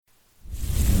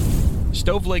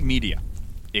Stoveleg Media,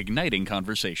 igniting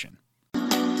conversation.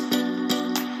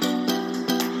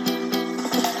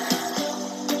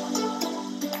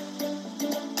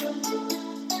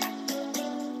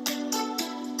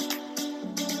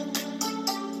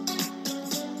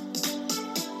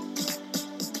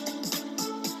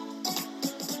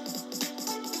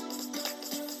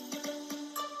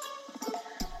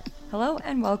 Hello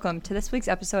and welcome to this week's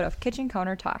episode of Kitchen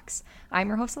Counter Talks. I'm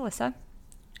your host, Alyssa.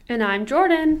 And I'm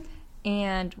Jordan.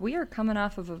 And we are coming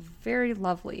off of a very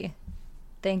lovely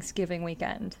Thanksgiving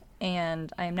weekend.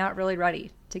 And I am not really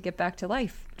ready to get back to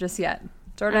life just yet.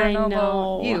 Jordan, I don't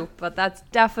know about you, but that's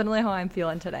definitely how I'm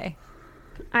feeling today.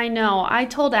 I know. I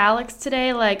told Alex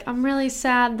today, I'm really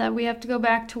sad that we have to go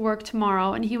back to work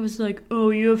tomorrow. And he was like,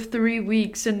 oh, you have 3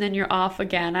 weeks and then you're off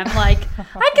again. I'm like,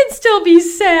 I can still be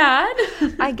sad.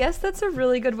 I guess that's a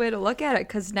really good way to look at it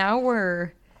because now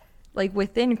we're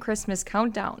within Christmas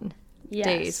countdown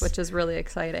days, which is really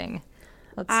exciting.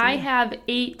 I have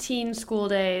 18 school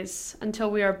days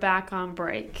until we are back on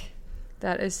break.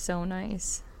 That is so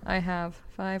nice. I have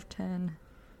 5, 10,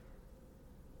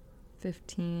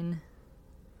 15...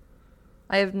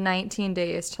 I have 19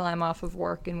 days till I'm off of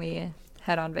work and we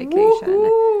head on vacation.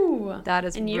 Woo-hoo! That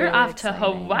is and really you're off exciting. to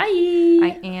Hawaii.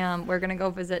 I am. We're going to go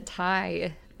visit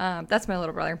Ty. That's my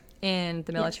little brother in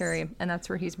the military, yes. And that's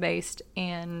where he's based.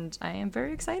 And I am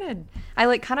very excited.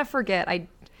 I kind of forget.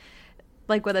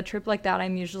 With a trip like that,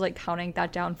 I'm usually counting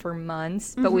that down for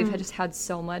months. But we've just had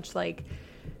so much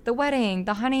the wedding,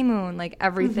 the honeymoon,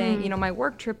 everything. Mm-hmm. You know, my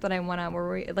work trip that I went on where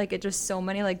we, it just so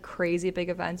many, crazy big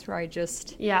events where I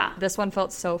just, this one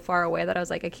felt so far away that I was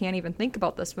I can't even think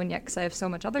about this one yet because I have so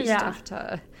much other stuff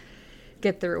to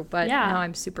get through. But now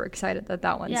I'm super excited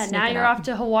that one's sneaking now you're up. off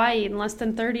to Hawaii in less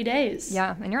than 30 days.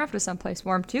 Yeah, and you're off to someplace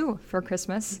warm, too, for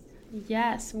Christmas.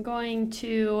 Yes, I'm going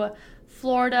to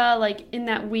Florida, in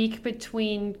that week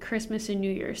between Christmas and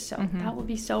New Year's. So that will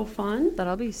be so fun.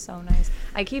 That'll be so nice.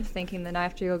 I keep thinking that I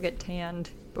have to go get tanned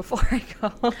before I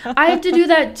go. I have to do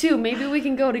that too. Maybe we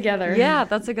can go together. Yeah,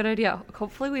 that's a good idea.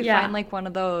 Hopefully we find one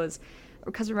of those.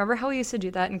 Because remember how we used to do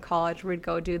that in college? We'd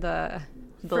go do the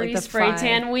free spray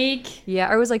tan week.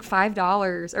 Yeah, or it was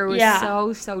 $5, or it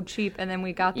was so cheap, and then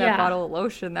we got that bottle of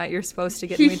lotion that you're supposed to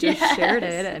get, and we just shared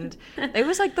it, and it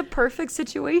was the perfect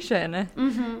situation.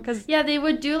 Cause they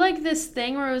would do this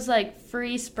thing where it was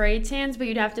free spray tans, but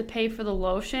you'd have to pay for the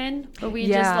lotion. But we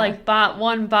just bought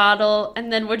one bottle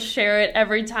and then would share it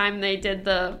every time they did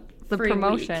the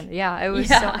promotion. Week. Yeah, it was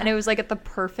so, and it was at the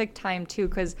perfect time too,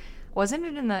 because wasn't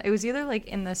it it was either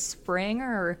in the spring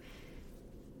or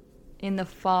in the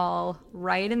fall,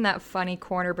 right in that funny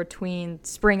corner between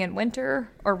spring and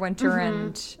winter, or winter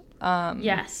and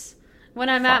yes, when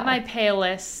I'm fall. At my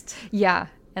palest. Yeah,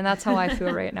 and that's how I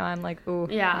feel right now. I'm ooh,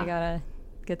 yeah, I gotta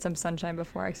get some sunshine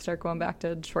before I start going back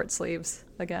to short sleeves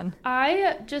again.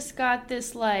 I just got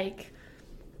this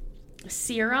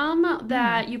serum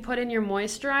that you put in your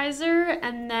moisturizer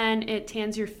and then it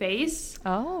tans your face.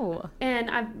 Oh. And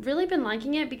I've really been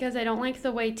liking it because I don't like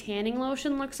the way tanning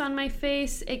lotion looks on my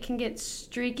face. It can get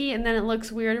streaky and then it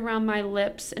looks weird around my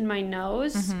lips and my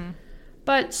nose.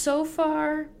 But so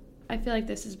far, I feel like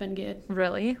this has been good.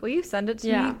 Really? Will you send it to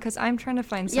me? Because I'm trying to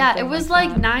find something. Yeah, it was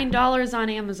 $9 on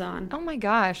Amazon. Oh my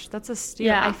gosh, that's a steal.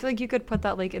 Yeah. I feel like you could put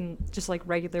that in just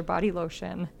regular body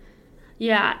lotion.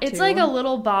 Yeah, it's too. A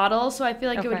little bottle, so I feel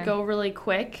like it would go really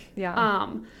quick. Yeah.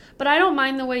 But I don't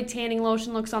mind the way tanning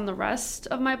lotion looks on the rest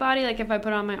of my body, if I put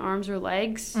it on my arms or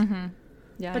legs.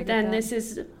 Yeah. But then this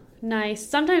is nice.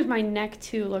 Sometimes my neck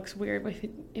too looks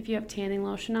weird if you have tanning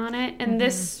lotion on it. And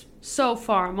this, so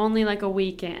far, I'm only a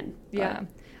week in. Yeah.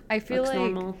 I feel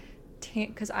normal.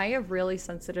 Because I have really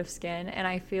sensitive skin, and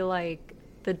I feel like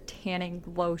the tanning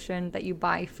lotion that you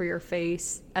buy for your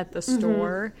face at the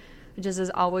store just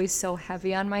is always so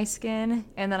heavy on my skin,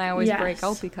 and then I always break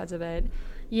out because of it.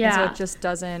 Yeah. And so it just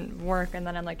doesn't work, and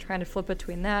then I'm trying to flip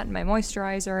between that and my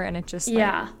moisturizer, and it just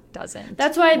doesn't.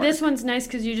 That's why work. This one's nice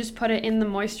because you just put it in the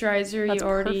moisturizer you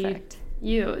already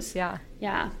use. Yeah.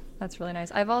 Yeah. That's really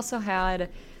nice. I've also had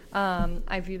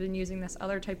I've been using this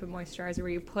other type of moisturizer where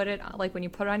you put it when you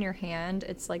put it on your hand,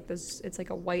 it's this, it's a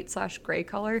white/gray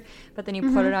color, but then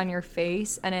you put it on your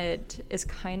face and it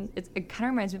kind of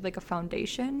reminds me of a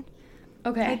foundation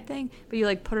type thing, but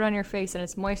you put it on your face and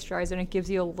it's moisturized and it gives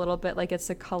you a little bit it's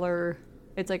a color,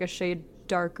 it's a shade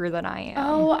darker than I am.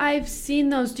 Oh, I've seen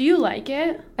those. Do you like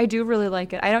it? I do really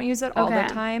like it. I don't use it all the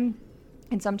time.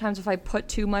 And sometimes if I put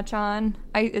too much on,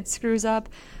 it screws up.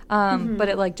 But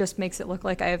it just makes it look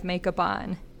like I have makeup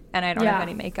on. and I don't have Yeah.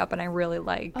 any makeup, and I really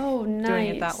like Oh, doing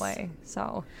it that nice. way.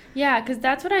 So Yeah, because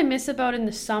that's what I miss about in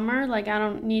the summer. Like, I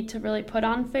don't need to really put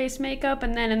on face makeup.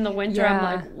 And then in the winter, I'm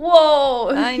Yeah. like, whoa,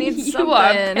 I need you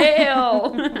are something."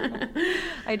 pale.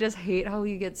 I just hate how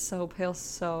you get so pale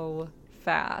so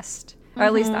fast. Or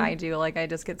at least I do. Like, I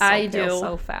just get so I pale do.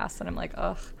 so fast, and I'm like,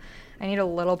 ugh, I need a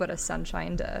little bit of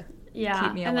sunshine to Yeah,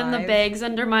 keep me and alive. then the bags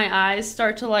under my eyes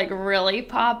start to, like, really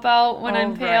pop out when Oh,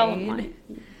 I'm pale. I'm right.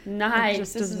 like, nice,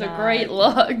 just this does is a not- great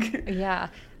look. Yeah.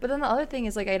 But then the other thing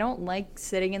is, like, I don't like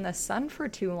sitting in the sun for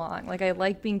too long. Like, I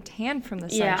like being tan from the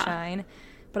Yeah. sunshine,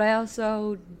 but I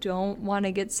also don't want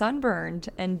to get sunburned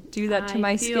and do that to I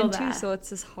my feel skin, too. that. So it's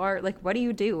just hard. Like, what do? You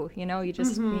You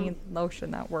just need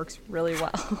lotion that works really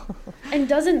well. And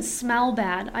doesn't smell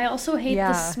bad. I also hate Yeah.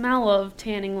 the smell of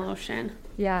tanning lotion.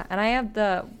 Yeah, and I have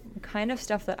the kind of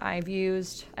stuff that I've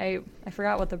used. I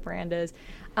forgot what the brand is,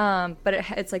 but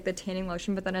it's like the tanning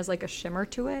lotion, but then has like a shimmer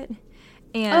to it.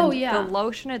 And Oh, yeah. the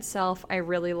lotion itself I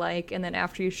really like, and then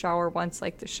after you shower, once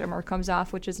like the shimmer comes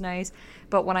off, which is nice.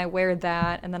 But when I wear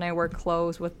that and then I wear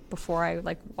clothes before I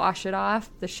like wash it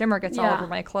off, the shimmer gets all Yeah. over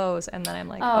my clothes, and then I'm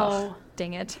like, Oh. oh,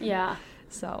 dang it. Yeah,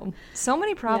 So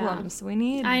many problems. We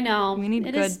need. I know. We need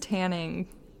It good is- tanning.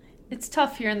 it's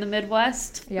tough here in the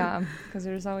Midwest. Yeah, because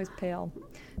there's always pale.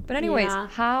 But anyways, Yeah.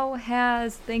 how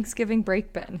has Thanksgiving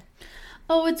break been?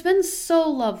 Oh, it's been so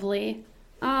lovely.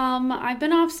 I've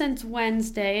been off since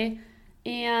Wednesday,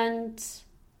 and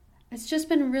it's just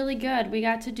been really good. We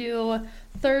got to do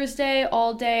Thursday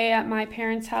all day at my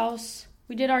parents' house.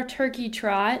 We did our turkey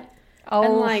trot,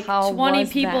 and like how 20 was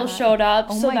people that? showed up,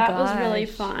 Oh so my that was really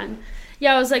gosh. fun.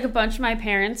 Yeah, it was like a bunch of my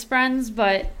parents' friends,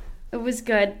 but it was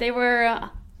good. They were.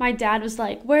 My dad was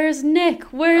like, "Where's Nick?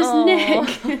 Where's Oh. Nick?"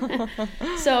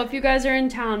 So if you guys are in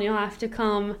town, you'll have to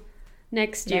come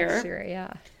next year. Next year,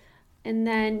 yeah. And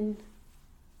then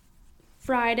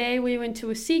Friday, we went to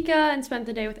Wasika and spent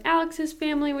the day with Alex's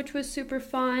family, which was super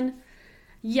fun.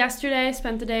 Yesterday, I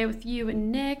spent the day with you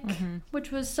and Nick,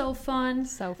 which was so fun.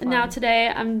 So And now fun. today,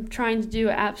 I'm trying to do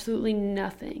absolutely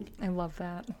nothing. I love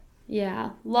that. Yeah.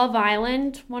 Love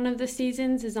Island, one of the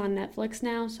seasons, is on Netflix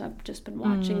now, so I've just been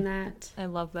watching that. I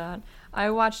love that. I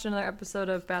watched another episode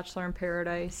of Bachelor in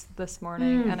Paradise this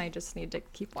morning, and I just need to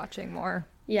keep watching more.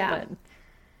 Yeah. But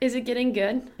Is it getting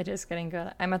good? it is getting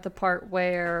good. I'm at the part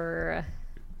where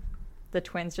the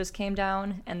twins just came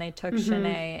down, and they took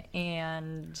Shanae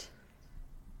and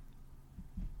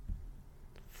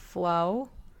Flo.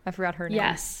 I forgot her name.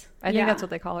 Yes. I think that's what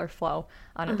they call her, Flo,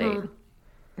 on a date.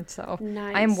 And so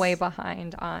Nice. I'm way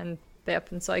behind on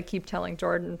BIP, and so I keep telling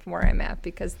Jordan where I'm at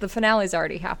because the finale's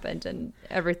already happened and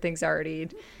everything's already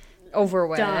over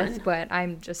with, Done. but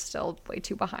I'm just still way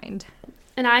too behind.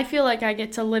 And I feel like I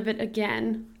get to live it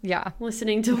again, Yeah.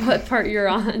 listening to what part you're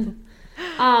on.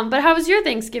 But how was your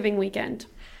Thanksgiving weekend?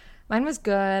 Mine was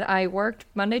good. I worked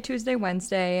Monday, Tuesday,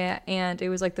 Wednesday, and it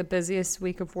was like the busiest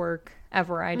week of work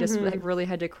ever. I just like, really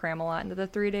had to cram a lot into the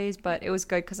 3 days, but it was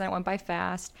good because it went by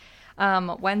fast.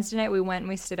 Wednesday night, we went and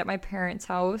we stayed at my parents'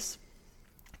 house.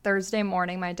 Thursday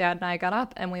morning, my dad and I got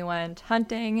up and we went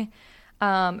hunting.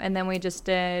 And then we just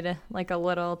did like a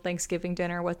little Thanksgiving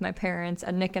dinner with my parents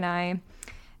and Nick and I.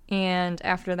 And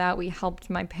after that, we helped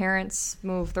my parents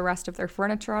move the rest of their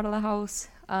furniture out of the house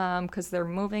because they're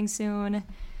moving soon.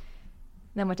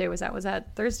 Then what day was that? Was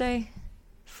that Thursday?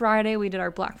 Friday, we did our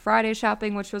Black Friday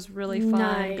shopping, which was really fun.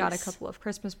 Nice. Got a couple of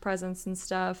Christmas presents and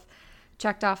stuff.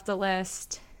 Checked off the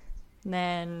list. And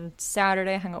then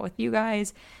Saturday, I hung out with you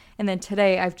guys. And then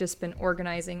today, I've just been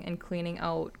organizing and cleaning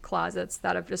out closets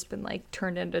that have just been like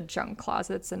turned into junk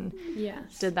closets, and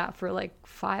Yes. did that for like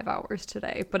 5 hours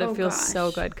today. But it Oh, feels so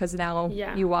gosh. good because now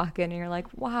Yeah. you walk in and you're like,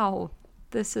 wow,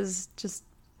 this is just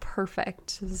perfect.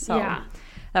 So Yeah.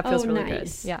 that feels Oh, really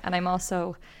nice. good. Yeah, and I'm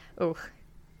also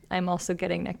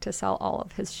getting Nick to sell all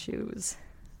of his shoes,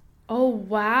 Oh,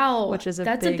 wow. which is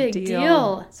That's a big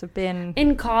deal. So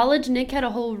In college, Nick had a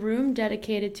whole room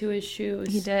dedicated to his shoes.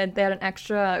 he did. They had an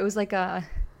extra. It was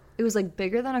like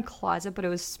bigger than a closet, but it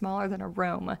was smaller than a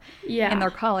room. Yeah. In their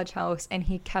college house, and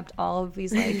he kept all of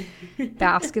these like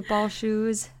basketball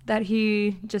shoes that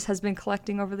he just has been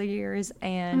collecting over the years,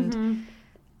 and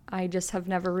I just have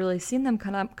never really seen them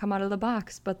come out of the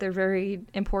box, but they're very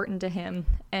important to him,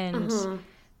 and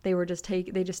they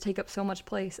just take up so much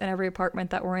place in every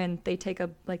apartment that we're in. They take up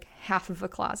like half of a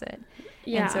closet.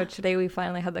 Yeah. And so today we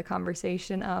finally had the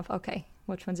conversation of, okay,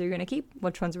 which ones are you going to keep?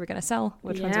 Which ones are we going to sell?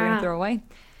 Which ones are we going Yeah. to throw away?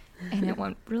 And it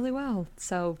went really well.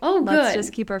 So good. let's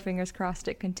just keep our fingers crossed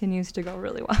it continues to go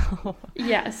really well.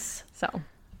 Yes. So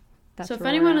So if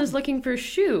where we're anyone at. is looking for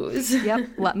shoes,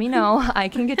 Yep, let me know. I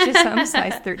can get you some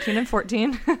size 13 and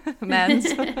 14 men's.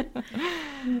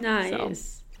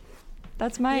 nice.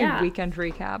 That's my Yeah. weekend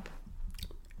recap.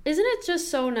 Isn't it just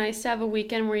so nice to have a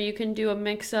weekend where you can do a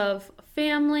mix of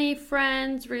family,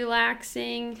 friends,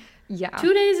 relaxing? Yeah.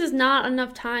 2 days is not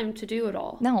enough time to do it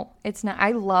all. No, it's not.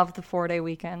 I love the 4-day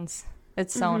weekends.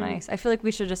 It's so nice. I feel like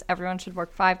everyone should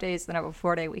work 5 days, then have a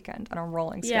 4-day weekend on a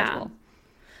rolling schedule.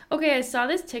 Okay, I saw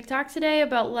this TikTok today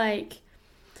about like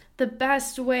the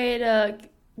best way to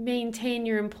maintain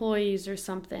your employees or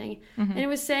something. And it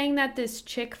was saying that this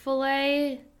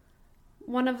Chick-fil-A,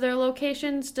 one of their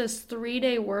locations, does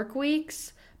 3-day work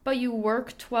weeks, but you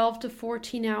work 12 to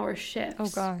 14 hour shifts. Oh,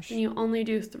 gosh. And you only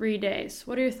do 3 days.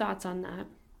 What are your thoughts on that?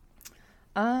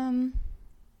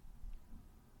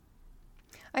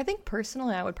 I think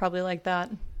personally I would probably like that.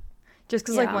 Just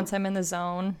because, Yeah. like, once I'm in the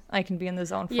zone, I can be in the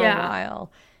zone for Yeah. a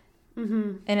while.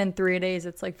 And in 3 days,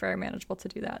 it's, like, very manageable to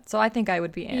do that. So I think I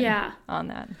would be in on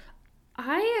that.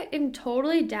 I am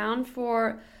totally down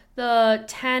for the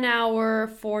 10-hour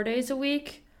 4 days a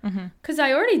week. Because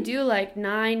I already do like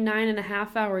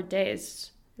 9.5 hour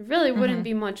days. It really wouldn't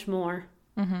be much more.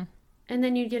 And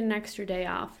then you'd get an extra day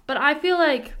off. But I feel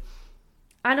like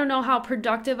I don't know how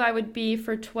productive I would be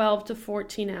for 12 to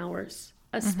 14 hours.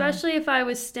 Especially if I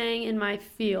was staying in my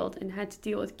field and had to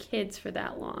deal with kids for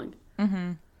that long.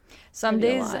 Some That'd be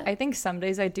a days, lot. I think some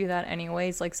days I do that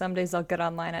anyways. Like, some days I'll get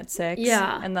online at 6.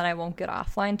 Yeah. And then I won't get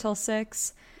offline till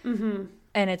 6.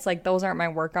 And it's like, those aren't my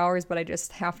work hours, but I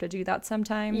just have to do that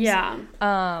sometimes. Yeah.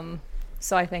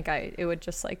 So I think it would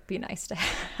just, like, be nice to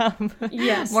have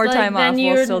Yes. more like, time then off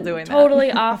you're while still doing totally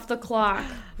that. off the clock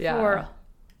Yeah. for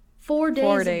 4 days,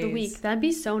 4 of the days. week. That'd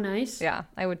be so nice. Yeah,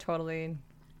 I would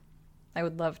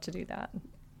love to do that.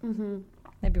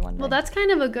 Maybe one day. Well, that's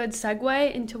kind of a good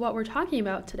segue into what we're talking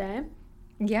about today.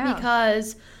 yeah.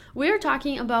 Because we're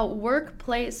talking about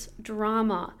workplace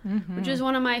drama, which is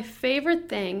one of my favorite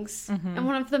things and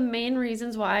one of the main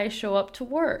reasons why I show up to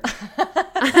work.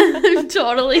 I'm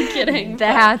totally kidding.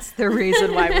 That's the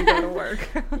reason why we go to work.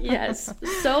 Yes,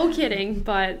 so kidding,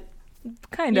 but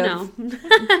Kind you of. know.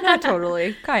 Not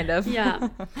totally. Kind of. Yeah.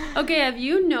 Okay, have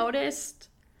you noticed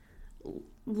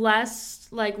less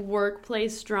like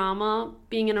workplace drama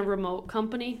being in a remote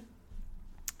company?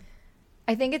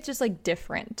 I think it's just like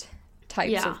different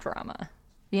types Yeah. of drama,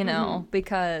 you know,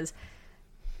 because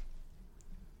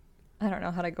I don't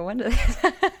know how to go into this.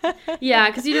 Yeah,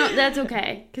 because you don't. That's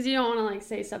okay, because you don't want to like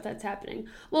say stuff that's happening.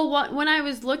 Well, when I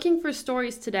was looking for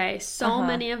stories today, so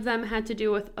many of them had to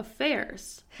do with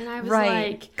affairs, and I was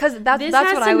Right. like, Because that's this what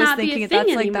has I to was not be a thinking. thing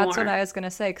That's what anymore. I was going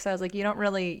to say. Because I was like, you don't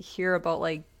really hear about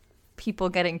like people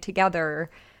getting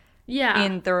together yeah,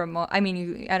 in the remote. I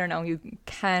mean, I don't know, you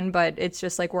can, but it's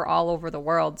just like we're all over the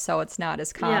world. So it's not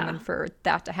as common for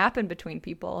that to happen between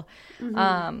people.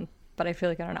 But I feel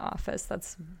like in an office,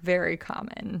 that's very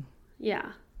common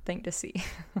yeah, thing to see.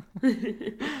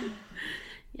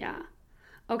 yeah.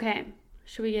 Okay,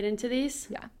 should we get into these?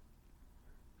 Yeah.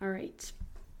 All right.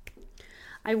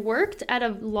 I worked at a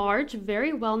large,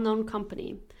 very well-known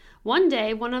company. One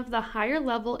day, one of the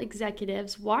higher-level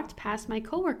executives walked past my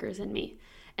coworkers and me,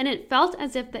 and it felt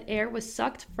as if the air was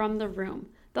sucked from the room.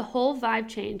 The whole vibe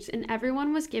changed, and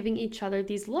everyone was giving each other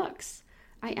these looks.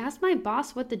 I asked my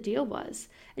boss what the deal was,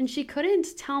 and she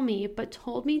couldn't tell me, but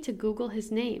told me to Google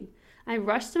his name. I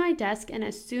rushed to my desk, and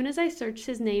as soon as I searched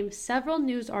his name, several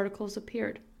news articles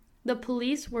appeared. The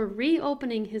police were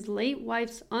reopening his late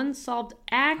wife's unsolved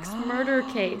axe murder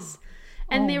case,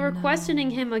 and they were questioning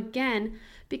him again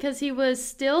because he was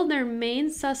still their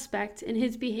main suspect and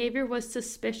his behavior was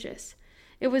suspicious.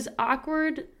 It was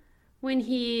awkward when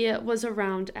he was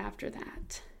around after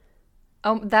that.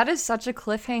 That is such a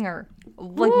cliffhanger.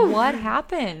 Like, Ooh. what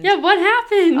happened? Yeah, what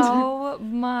happened? Oh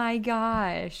my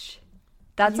gosh.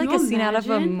 That's Can like you a scene out of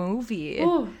a imagine? movie.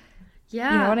 Oh,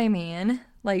 yeah. You know what I mean?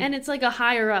 Like, And it's like a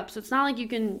higher up, so it's not like you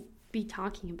can be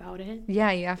talking about it.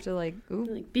 yeah, you have to like, ooh,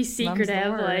 Like be mum's the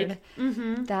secretive, word.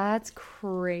 like That's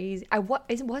crazy.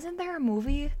 Wasn't there a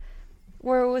movie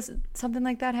where it was something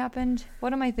like that happened?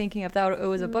 What am I thinking of? That it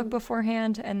was a book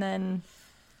beforehand, and then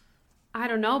I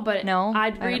don't know, but no, I'd I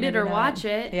don't read it maybe or not. watch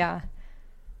it. Yeah,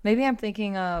 maybe I'm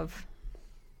thinking of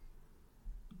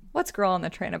what's Girl on the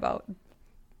Train about.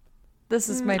 This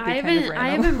is might be I kind of haven't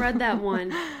random. read that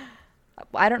one.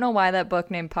 I don't know why that book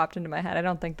name popped into my head. I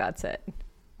don't think that's it.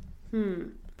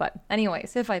 But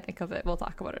anyways, if I think of it, we'll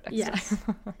talk about it next Yes.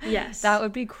 time. Yes. That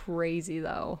would be crazy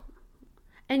though.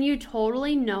 And you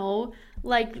totally know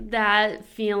like that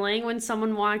feeling when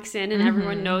someone walks in and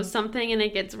everyone knows something and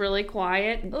it gets really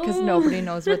quiet. Because Ooh. nobody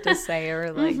knows what to say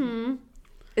or like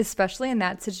especially in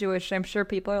that situation, I'm sure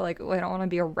people are like, oh, I don't want to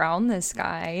be around this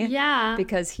guy. Yeah.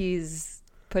 Because he's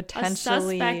A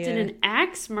potentially suspect in an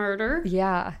axe murder.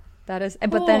 Yeah, that is.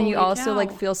 But then you Holy also like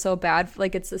cow. feel so bad.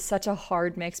 Like it's such a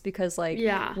hard mix because like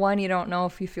Yeah. one, you don't know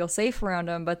if you feel safe around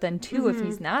him, but then two, if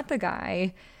he's not the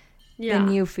guy, Yeah.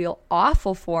 then you feel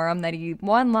awful for him that he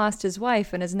one lost his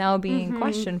wife and is now being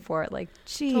questioned for it. Like,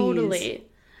 geez. Totally.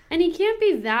 And he can't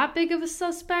be that big of a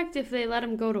suspect if they let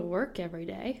him go to work every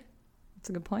day, That's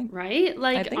a good point. right?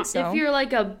 Like, think so. if you're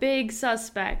like a big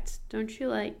suspect, don't you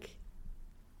like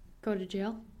go to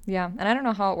jail? Yeah, and I don't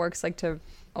know how it works, like to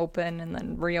open and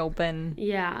then reopen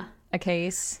Yeah. a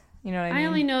case. You know what I mean? I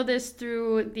only know this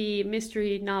through the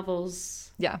mystery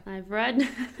novels Yeah. I've read.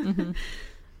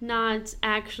 Not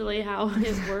actually how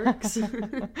it works.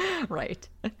 Right.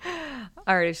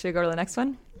 All right, should we go to the next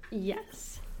one?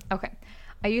 Yes. Okay.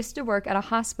 I used to work at a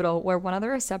hospital where one of the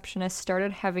receptionists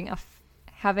started having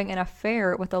an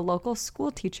affair with a local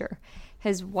school teacher.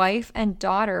 His wife and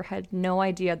daughter had no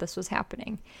idea this was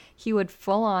happening. He would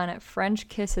full on French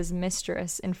kiss his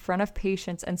mistress in front of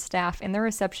patients and staff in the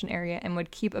reception area and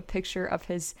would keep a picture of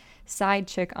his side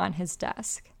chick on his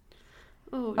desk.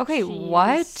 Oh, Okay, jeez.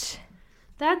 what?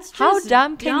 That's just How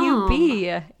dumb can you dumb.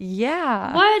 be?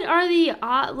 Yeah. What are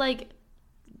the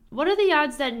what are the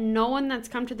odds that no one that's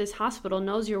come to this hospital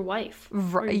knows your wife?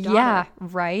 Or your daughter? Yeah,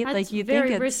 right? That's like you very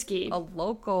think it's risky. a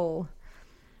local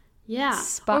Yeah.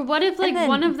 spot. Or what if And then-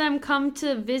 one of them come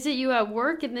to visit you at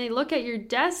work and they look at your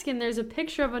desk and there's a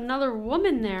picture of another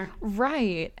woman there?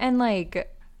 Right. And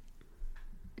like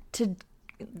to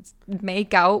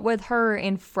make out with her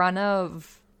in front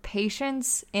of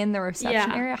patients in the reception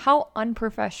Yeah. area. How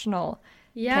unprofessional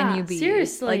Yeah. can you be?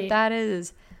 Seriously. Like that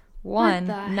is one,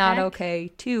 the not heck?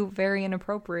 okay. Two, very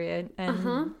inappropriate. And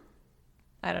Uh-huh.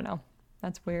 I don't know.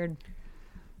 That's weird.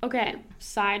 Okay,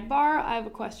 sidebar, I have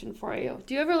a question for you.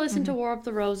 Do you ever listen to War of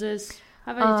the Roses?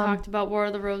 Have I talked about War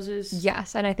of the Roses?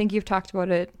 Yes, and I think you've talked about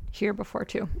it here before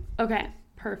too. Okay,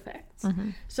 perfect.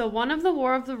 So one of the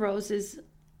War of the Roses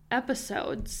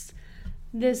episodes,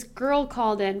 this girl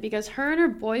called in because her and her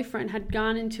boyfriend had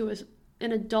gone into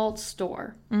an adult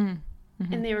store and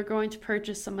they were going to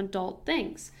purchase some adult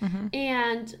things.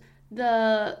 And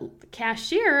the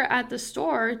cashier at the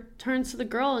store turns to the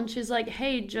girl and she's like,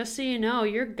 hey, just so you know,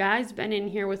 your guy's been in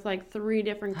here with like 3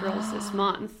 different girls this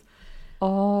month.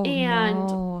 Oh, And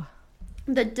no.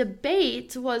 The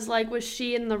debate was like, was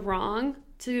she in the wrong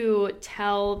to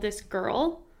tell this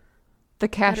girl? The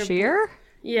cashier?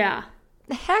 Yeah.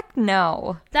 Heck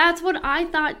no. That's what I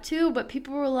thought too, but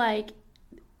people were like,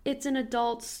 it's an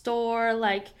adult store,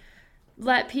 like,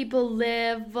 let people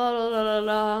live, blah, blah, blah, blah,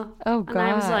 blah. Oh, And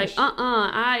I was like,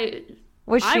 gosh.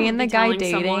 Was I she would and be the guy telling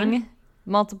dating someone.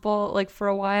 multiple, like, for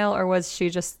a while, or was she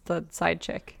just the side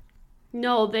chick?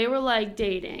 No, they were like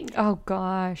dating. Oh,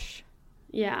 gosh.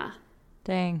 Yeah.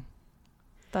 Dang.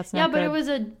 That's not Yeah, but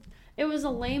good. it was a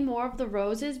lame War of the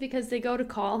Roses because they go to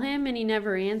call him and he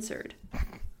never answered.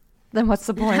 Then what's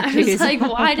the point? I Jeez. was like,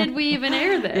 why did we even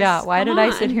air this? Yeah, why Come did I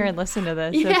sit on. here and listen to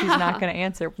this if he's Yeah. not going to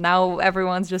answer? Now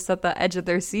everyone's just at the edge of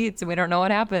their seats and we don't know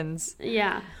what happens.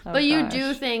 Yeah. Oh, But you do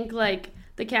gosh. think like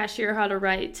the cashier had a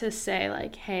right to say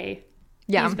like, hey,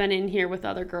 Yeah. he's been in here with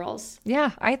other girls.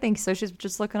 Yeah, I think so. She's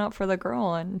just looking out for the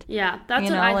girl and Yeah, that's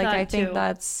you what know, I like thought I think too.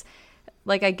 that's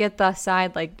like I get the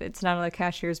side like it's none of the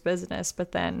cashier's business,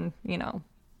 but then, you know,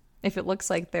 if it looks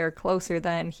like they're closer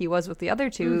than he was with the other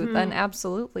 2, Mm-hmm. then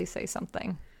absolutely say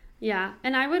something. Yeah,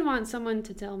 and I would want someone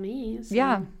to tell me. So.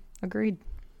 Yeah, agreed.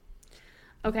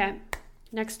 Okay,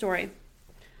 next story.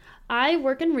 I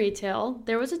work in retail.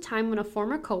 There was a time when a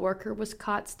former coworker was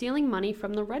caught stealing money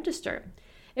from the register.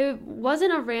 It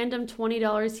wasn't a random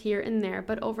 $20 here and there,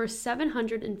 but over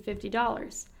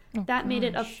 $750. That made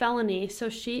it a felony, so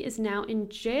she is now in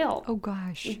jail. Oh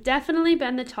gosh. Definitely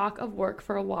been the talk of work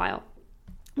for a while.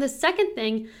 The second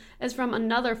thing is from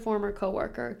another former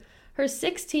coworker. Her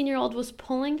 16-year-old was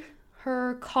pulling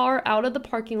her car out of the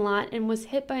parking lot and was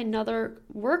hit by another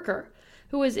worker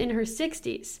who was in her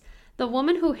 60s. The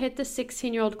woman who hit the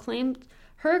 16-year-old claimed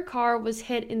her car was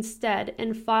hit instead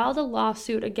and filed a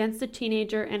lawsuit against the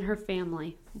teenager and her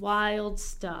family. Wild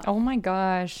stuff. Oh my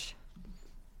gosh.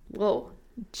 Whoa.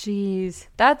 Jeez.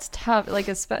 That's tough. Like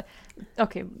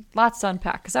okay, lots to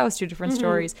unpack because that was 2 different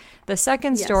stories. The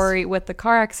second Yes. story with the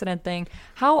car accident thing,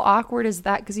 how awkward is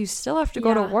that? Because you still have to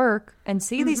go to Yeah. work and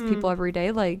see these people every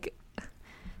day. Like,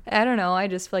 I don't know. I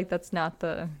just feel like that's not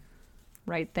the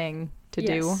right thing to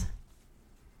do. Yes.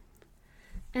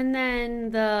 And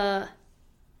then the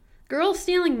girl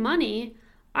stealing money.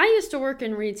 I used to work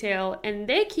in retail and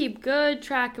they keep good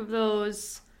track of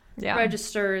those Yeah.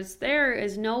 registers. There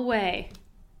is no way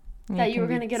that you were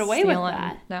going to get away with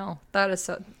that. No, that is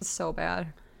so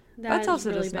bad. That's also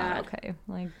really just bad. not okay.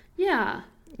 Like, Yeah.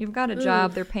 you've got a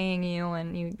job, they're paying you,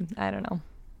 and I don't know.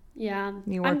 Yeah.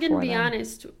 You work I'm going to for be them.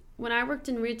 honest. When I worked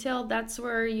in retail, that's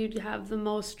where you'd have the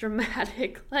most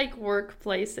dramatic, like,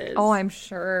 workplaces. Oh, I'm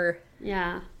sure.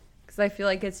 Yeah. Because I feel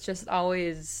like it's just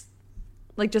always,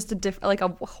 like, just like a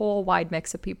whole wide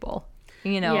mix of people.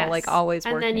 Yes. Like, always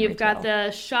working And then you've got retail.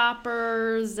 the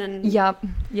shoppers and Yep.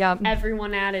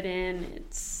 everyone added in.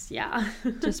 It's, yeah.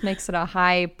 Just makes it a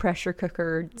high pressure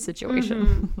cooker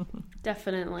situation.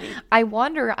 Definitely. I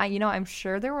wonder, I'm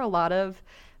sure there were a lot of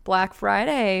Black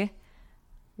Friday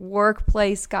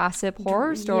workplace gossip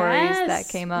horror stories that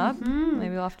came up.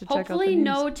 Maybe we'll have to check out the Hopefully news.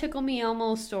 no Tickle Me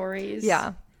Elmo stories.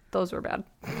 Yeah, those were bad.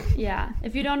 Yeah.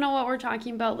 If you don't know what we're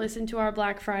talking about, listen to our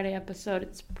Black Friday episode.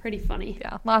 It's pretty funny.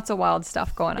 Yeah, lots of wild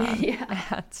stuff going on Yeah.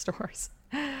 at stores.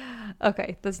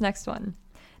 Okay, this next one.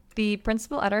 The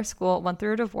principal at our school went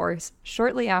through a divorce.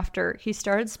 Shortly after, he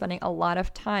started spending a lot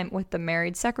of time with the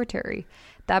married secretary.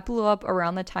 That blew up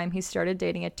around the time he started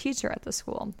dating a teacher at the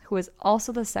school, who was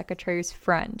also the secretary's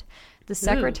friend. The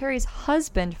secretary's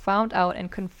husband found out and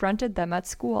confronted them at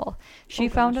school. She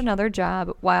found another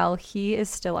job while he is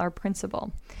still our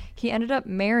principal. He ended up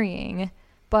marrying,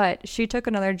 but she took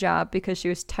another job because she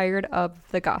was tired of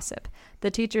the gossip.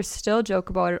 The teachers still joke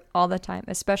about it all the time,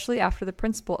 especially after the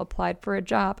principal applied for a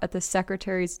job at the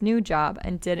secretary's new job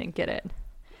and didn't get it.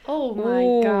 Oh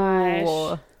my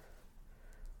gosh.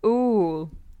 Ooh.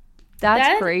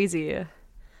 That's crazy.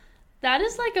 That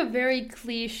is like a very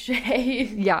cliche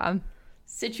Yeah.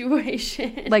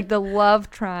 situation. Like the love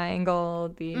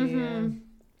triangle,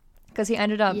 because he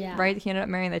ended up, right? He ended up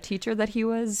marrying the teacher that he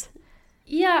was.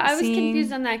 Yeah, I was seeing.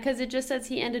 confused on that because it just says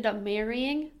he ended up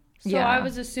marrying. So I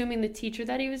was assuming the teacher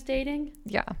that he was dating.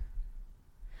 Yeah.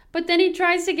 But then he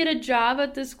tries to get a job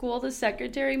at the school the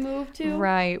secretary moved to.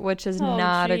 Right, which is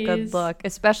not a good look,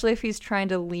 especially if he's trying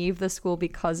to leave the school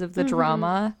because of the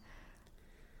drama.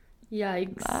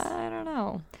 Yikes. I don't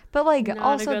know. But, like, Not a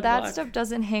also good that look. stuff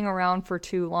doesn't hang around for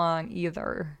too long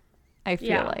either, I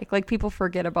feel like. Like, people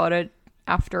forget about it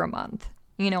after a month,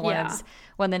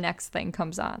 when the next thing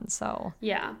comes on, so.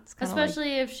 Yeah, It's kinda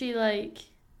especially if she,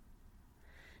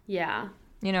 yeah.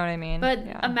 You know what I mean? But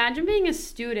yeah. imagine being a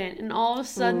student and all of a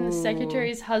sudden the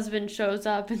secretary's husband shows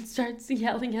up and starts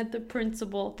yelling at the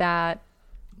principal. That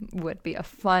would be a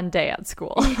fun day at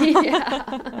school. Yeah.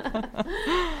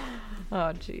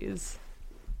 Oh, jeez.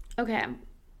 Okay.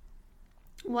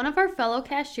 One of our fellow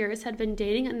cashiers had been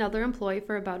dating another employee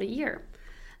for about a year.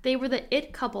 They were the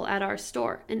it couple at our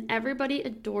store, and everybody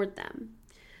adored them.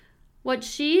 What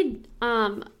she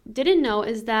didn't know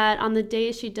is that on the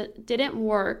days she didn't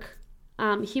work,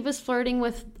 he was flirting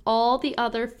with all the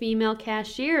other female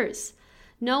cashiers.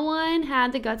 No one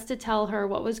had the guts to tell her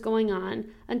what was going on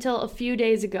until a few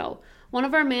days ago. One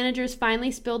of our managers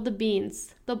finally spilled the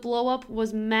beans. The blow-up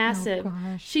was massive. Oh,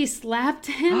 gosh. She slapped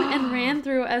him and ran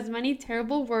through as many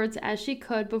terrible words as she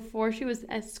could before she was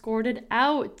escorted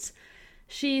out.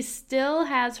 She still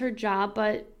has her job,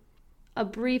 but a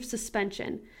brief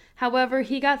suspension. However,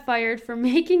 he got fired for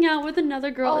making out with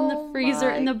another girl in the freezer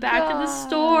in the back of the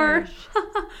store.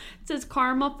 It says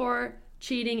karma for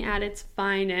cheating at its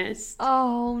finest.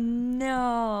 Oh,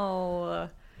 no.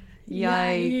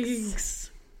 Yikes.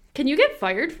 Can you get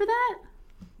fired for that?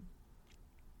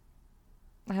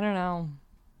 I don't know.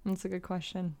 That's a good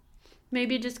question.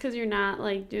 Maybe just because you're not,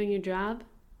 doing your job?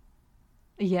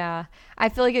 Yeah. I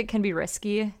feel like it can be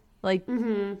risky,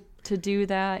 to do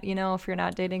that, if you're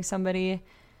not dating somebody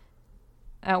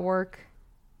at work.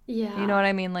 Yeah. You know what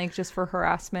I mean? Like, just for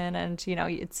harassment, and,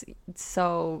 it's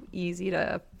so easy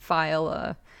to file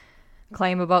a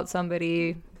claim about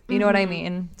somebody. You know what I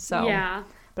mean? So, yeah.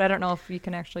 But I don't know if you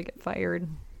can actually get fired.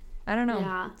 I don't know.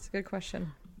 Yeah. It's a good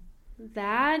question.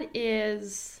 That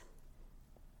is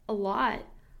a lot.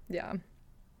 Yeah.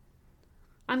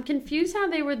 I'm confused how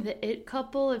they were the it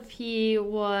couple if he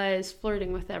was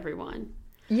flirting with everyone.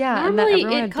 Yeah, and that Normally,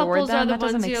 everyone it adored couples them. are the That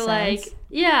doesn't ones make you're sense. like,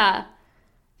 yeah.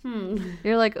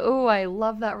 You're like, oh, I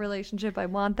love that relationship. I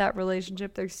want that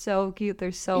relationship. They're so cute.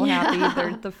 They're so happy.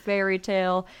 They're the fairy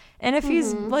tale. And if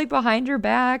he's behind your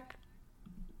back,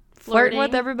 flirting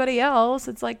with everybody else,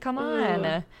 it's like, come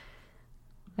on.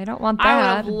 I don't want that. I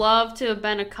would have loved to have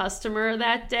been a customer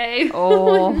that day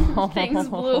Oh. when things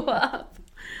blew up.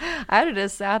 I'd have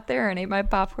just sat there and ate my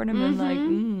popcorn and been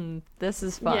like, this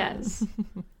is fun. Yes.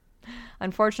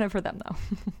 Unfortunate for them,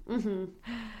 though.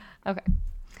 Okay.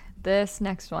 This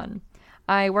next one.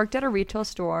 I worked at a retail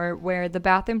store where the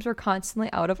bathrooms were constantly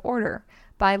out of order.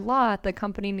 By law, the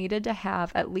company needed to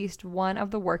have at least one of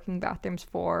the working bathrooms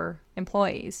for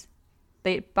employees.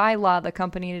 by law, the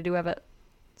company needed to have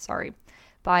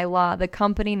by law, the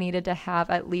company needed to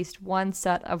have at least one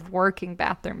set of working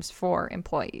bathrooms for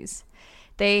employees.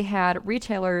 They had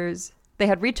retail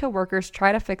workers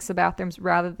try to fix the bathrooms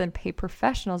rather than pay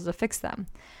professionals to fix them.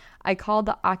 I called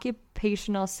the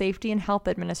Occupational Safety and Health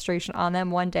Administration on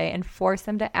them one day and forced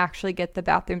them to actually get the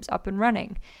bathrooms up and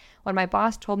running. When my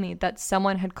boss told me that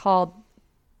someone had called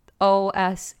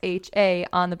OSHA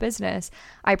on the business,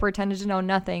 I pretended to know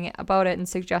nothing about it and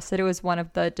suggested it was one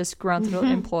of the disgruntled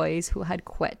employees who had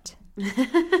quit.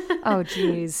 Oh,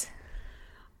 geez.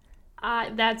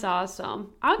 That's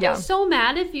awesome. I would be so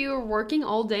mad if you were working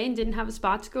all day and didn't have a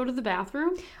spot to go to the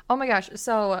bathroom. Oh my gosh.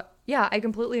 So yeah, I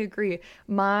completely agree.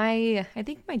 I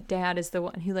think my dad is the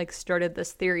one who like started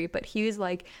this theory, but he was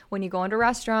like, when you go into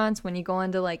restaurants, when you go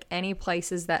into like any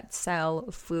places that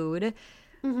sell food,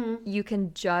 you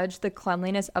can judge the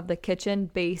cleanliness of the kitchen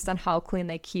based on how clean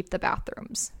they keep the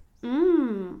bathrooms.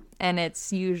 And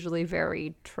it's usually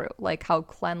very true. Like how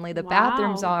cleanly the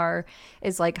bathrooms are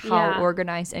is like how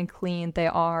organized and clean they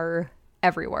are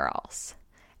everywhere else.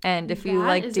 And if you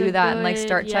like do that and like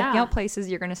start checking out places,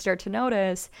 you're going to start to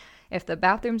notice if the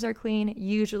bathrooms are clean,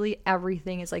 usually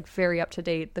everything is like very up to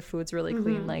date. The food's really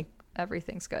clean. Like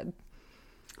everything's good.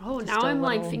 Oh, just now I'm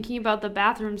like thinking about the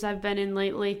bathrooms I've been in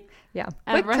lately. Yeah.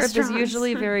 Quick Trip is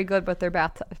usually very good with their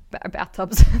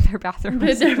bathtubs, their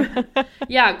bathrooms.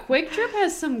 Yeah, Quick Trip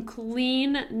has some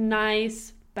clean,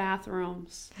 nice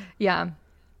bathrooms. Yeah.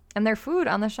 And their food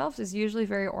on the shelves is usually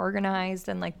very organized,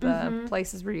 and like the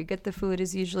places where you get the food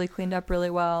is usually cleaned up really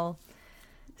well.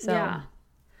 So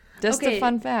just a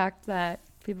fun fact that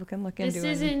people can look into. This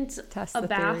isn't test a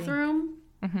bathroom,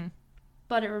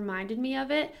 but it reminded me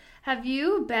of it. Have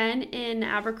you been in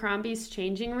Abercrombie's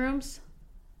changing rooms?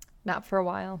 Not for a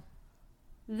while.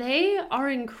 They are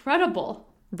incredible.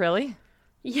 Really?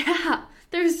 Yeah,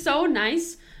 they're so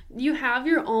nice. You have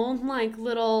your own like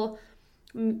little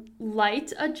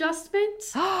light adjustment.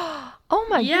 Oh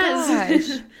my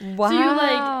gosh. Wow. So you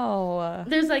like,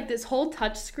 there's like this whole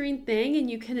touch screen thing and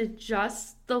you can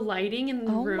adjust the lighting in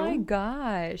the room. Oh my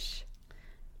gosh.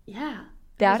 Yeah.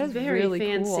 That is very really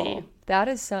fancy. Cool. That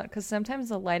is so, because sometimes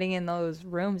the lighting in those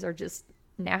rooms are just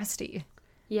nasty.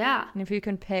 Yeah. And if you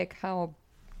can pick how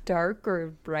dark or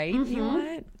bright you want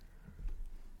it,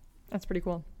 that's pretty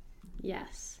cool.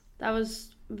 Yes. That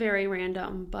was very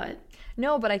random, but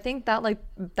no, but I think that like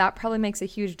that probably makes a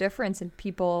huge difference in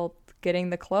people getting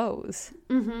the clothes.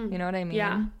 You know what I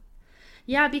mean?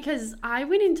 Yeah, because I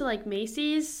went into like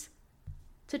Macy's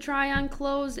to try on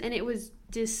clothes and it was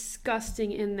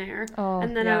disgusting in there.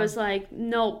 And then I was like,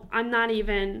 nope, I'm not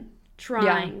even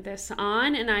trying this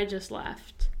on, and I just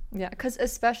left. Yeah, because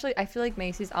especially I feel like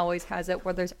Macy's always has it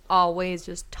where there's always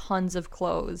just tons of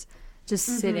clothes just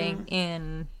sitting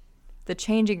in the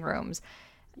changing rooms.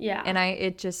 Yeah. And I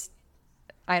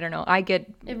don't know.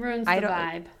 It ruins the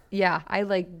vibe. Yeah. I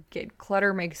like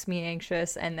clutter makes me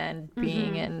anxious, and then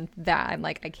being in that, I'm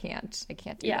like, I can't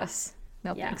do this.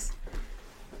 No thanks.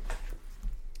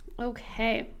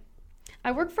 Okay.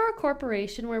 I work for a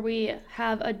corporation where we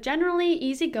have a generally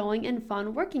easygoing and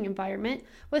fun working environment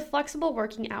with flexible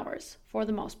working hours, for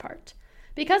the most part.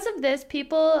 Because of this,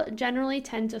 people generally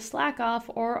tend to slack off,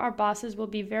 or our bosses will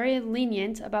be very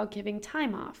lenient about giving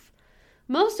time off.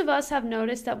 Most of us have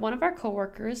noticed that one of our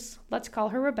coworkers, let's call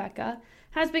her Rebecca,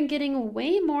 has been getting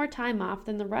way more time off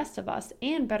than the rest of us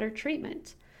and better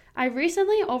treatment. I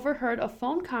recently overheard a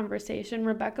phone conversation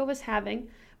Rebecca was having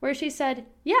where she said,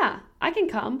 "Yeah, I can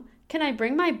come. Can I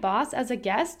bring my boss as a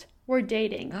guest? We're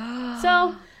dating."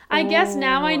 So I guess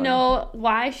now I know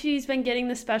why she's been getting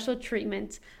the special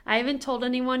treatment. I haven't told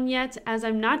anyone yet, as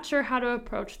I'm not sure how to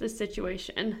approach this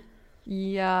situation.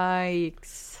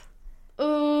 Yikes.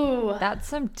 Ooh. That's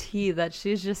some tea that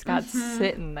she's just got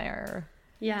sitting there.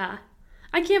 Yeah.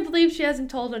 I can't believe she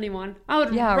hasn't told anyone. I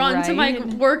would run to my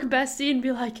work bestie and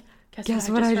be like, guess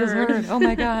what I just heard? Oh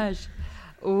my gosh.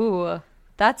 Ooh.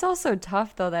 That's also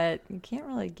tough, though, that you can't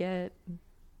really get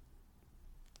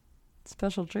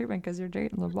special treatment because you're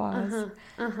dating the boss.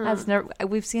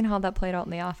 We've seen how that played out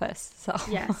in The Office. So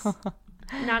yes.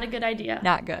 Not a good idea.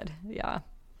 Not good. Yeah.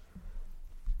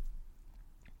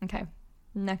 Okay.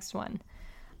 Next one.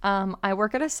 I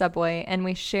work at a Subway, and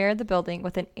we share the building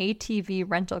with an ATV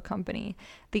rental company.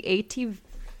 The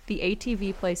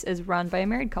ATV place is run by a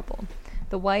married couple.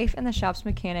 The wife and the shop's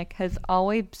mechanic has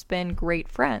always been great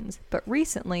friends, but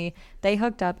recently they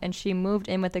hooked up and she moved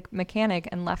in with the mechanic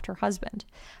and left her husband.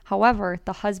 However,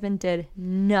 the husband did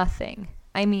nothing.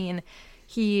 I mean,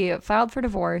 he filed for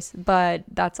divorce, but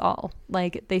that's all.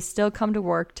 Like, they still come to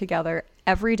work together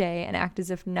every day and act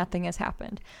as if nothing has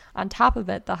happened. On top of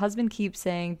it, the husband keeps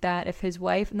saying that if his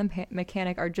wife and the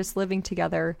mechanic are just living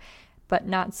together but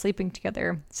not sleeping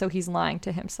together, so he's lying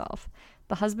to himself.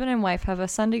 The husband and wife have a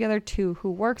son together too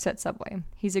who works at Subway.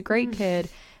 He's a great kid,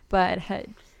 but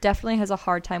definitely has a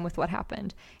hard time with what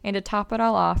happened. And to top it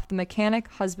all off, the mechanic,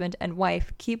 husband, and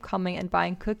wife keep coming and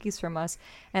buying cookies from us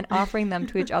and offering them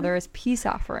to each other as peace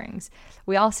offerings.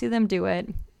 We all see them do it,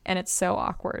 and it's so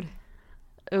awkward.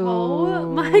 Ooh. Oh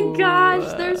my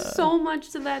gosh, there's so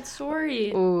much to that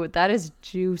story. Ooh, that is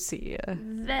juicy.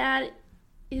 That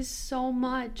is so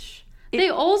much. They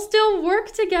all still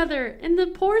work together, and the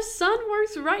poor son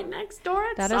works right next door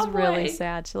at Subway. That is really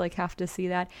sad to like have to see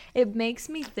that. It makes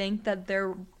me think that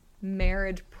their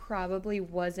marriage probably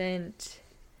wasn't.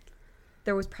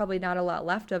 There was probably not a lot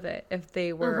left of it if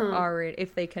they were already,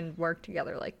 if they can work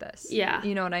together like this. Yeah,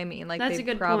 you know what I mean. Like that's they a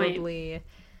good probably point.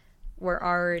 Were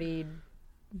already,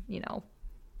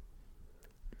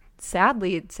 sad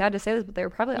to say this, but they were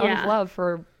probably out of love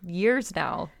for years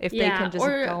now. If they can just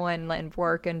go and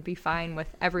work and be fine with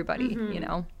everybody,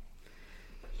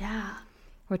 Yeah.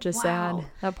 Which is sad.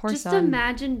 That poor just son. Just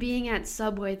imagine being at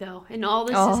Subway, though, and all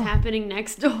this is happening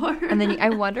next door. And then I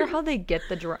wonder how they get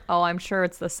the drama. Oh, I'm sure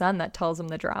it's the son that tells them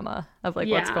the drama of, like,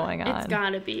 what's going on. It's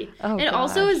gotta be. Oh, it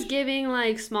also is giving,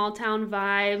 like, small town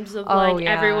vibes of,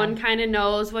 everyone kind of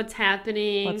knows what's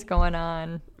happening. What's going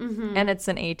on. Mm-hmm. And it's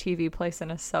an ATV place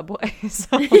in a Subway. So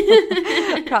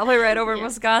probably right over in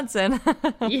Wisconsin.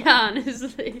 Yeah,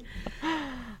 honestly.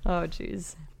 Oh,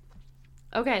 jeez.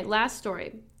 Okay, last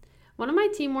story. One of my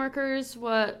team members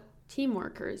was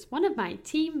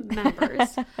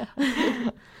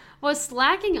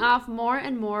slacking off more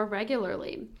and more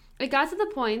regularly. It got to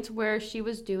the point where she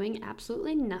was doing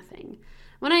absolutely nothing.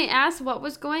 When I asked what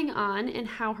was going on and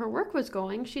how her work was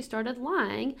going, she started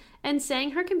lying and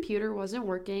saying her computer wasn't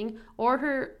working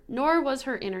nor was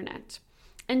her internet,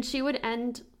 and she would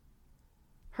end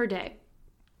her day.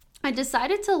 I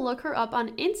decided to look her up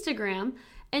on Instagram,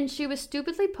 and she was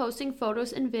stupidly posting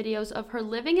photos and videos of her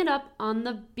living it up on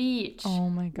the beach. Oh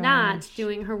my gosh. Not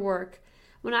doing her work.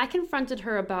 When I confronted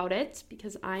her about it,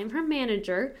 because I am her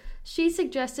manager, she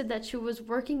suggested that she was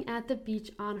working at the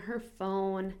beach on her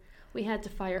phone. We had to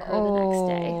fire her the next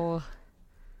day.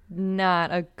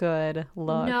 Not a good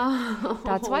look. No.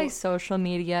 That's why social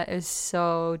media is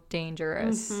so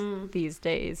dangerous these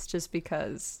days, just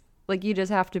because, like, you just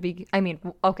have to be,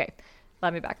 okay,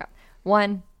 let me back up.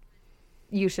 One,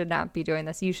 you should not be doing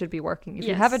this. You should be working. If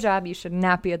you have a job, you should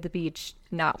not be at the beach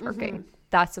not working.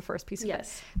 That's the first piece of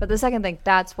it. But the second thing,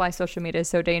 that's why social media is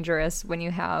so dangerous when you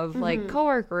have like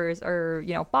coworkers or,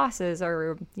 bosses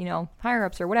or, higher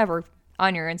ups or whatever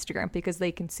on your Instagram, because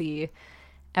they can see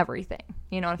everything.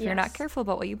 If you're not careful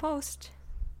about what you post,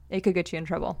 it could get you in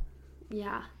trouble.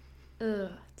 Yeah.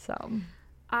 Ugh. So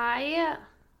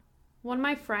one of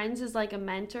my friends is like a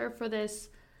mentor for this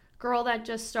girl that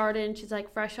just started, and she's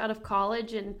like fresh out of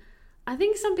college, and I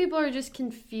think some people are just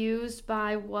confused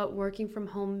by what working from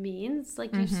home means.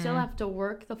 Like, you still have to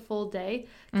work the full day,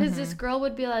 because this girl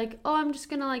would be like, oh, I'm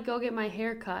just gonna like go get my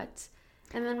hair cut,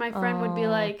 and then my friend would be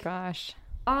like, gosh,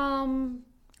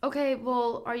 okay,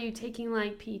 well, are you taking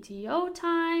like PTO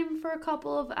time for a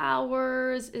couple of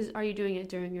hours? Are you doing it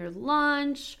during your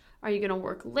lunch? Are you gonna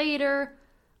work later?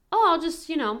 Oh, I'll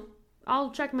just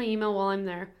I'll check my email while I'm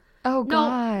there. Oh,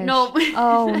 gosh. No.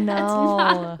 Oh,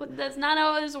 no. That's not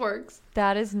how this works.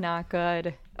 That is not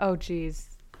good. Oh,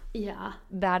 geez. Yeah.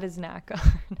 That is not good.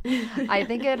 I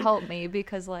think it helped me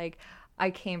because, like,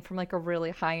 I came from, like, a really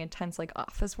high intense, like,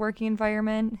 office working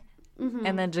environment.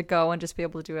 And then to go and just be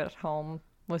able to do it at home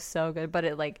was so good. But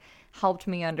it, like, helped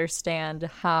me understand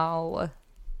how,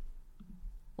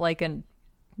 like, a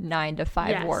 9 to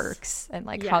 5 works and,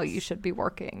 like, how you should be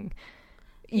working.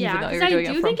 Yeah, because I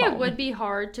do think it would be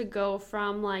hard to go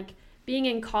from, like, being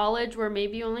in college where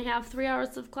maybe you only have 3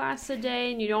 hours of class a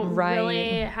day and you don't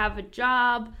really have a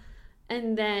job,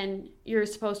 and then you're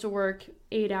supposed to work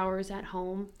 8 hours at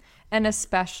home. And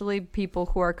especially people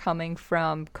who are coming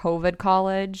from COVID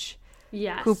college,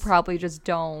 yes, who probably just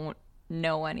don't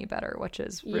know any better, which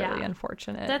is really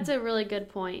unfortunate. That's a really good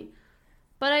point.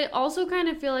 But I also kind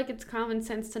of feel like it's common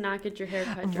sense to not get your hair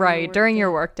cut during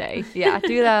your work day. Yeah,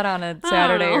 do that on a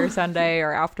Saturday or Sunday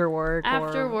or after work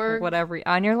or whatever.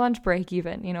 On your lunch break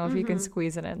even, if you can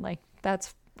squeeze it in. Like,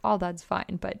 that's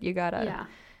fine. But you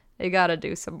gotta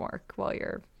do some work while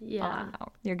you're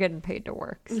out. You're getting paid to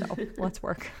work, so let's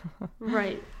work.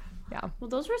 Right. Yeah. Well,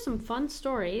 those were some fun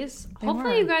stories. They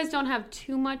Hopefully were. you guys don't have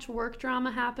too much work drama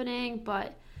happening,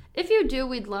 but If you do,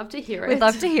 we'd love to hear it. We'd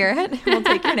love to hear it. We'll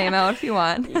take your name out if you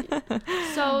want.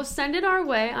 So send it our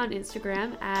way on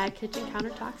Instagram at Kitchen Counter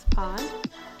Talks Pod.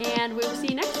 And we will see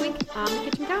you next week on the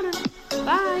Kitchen Counter.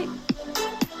 Bye.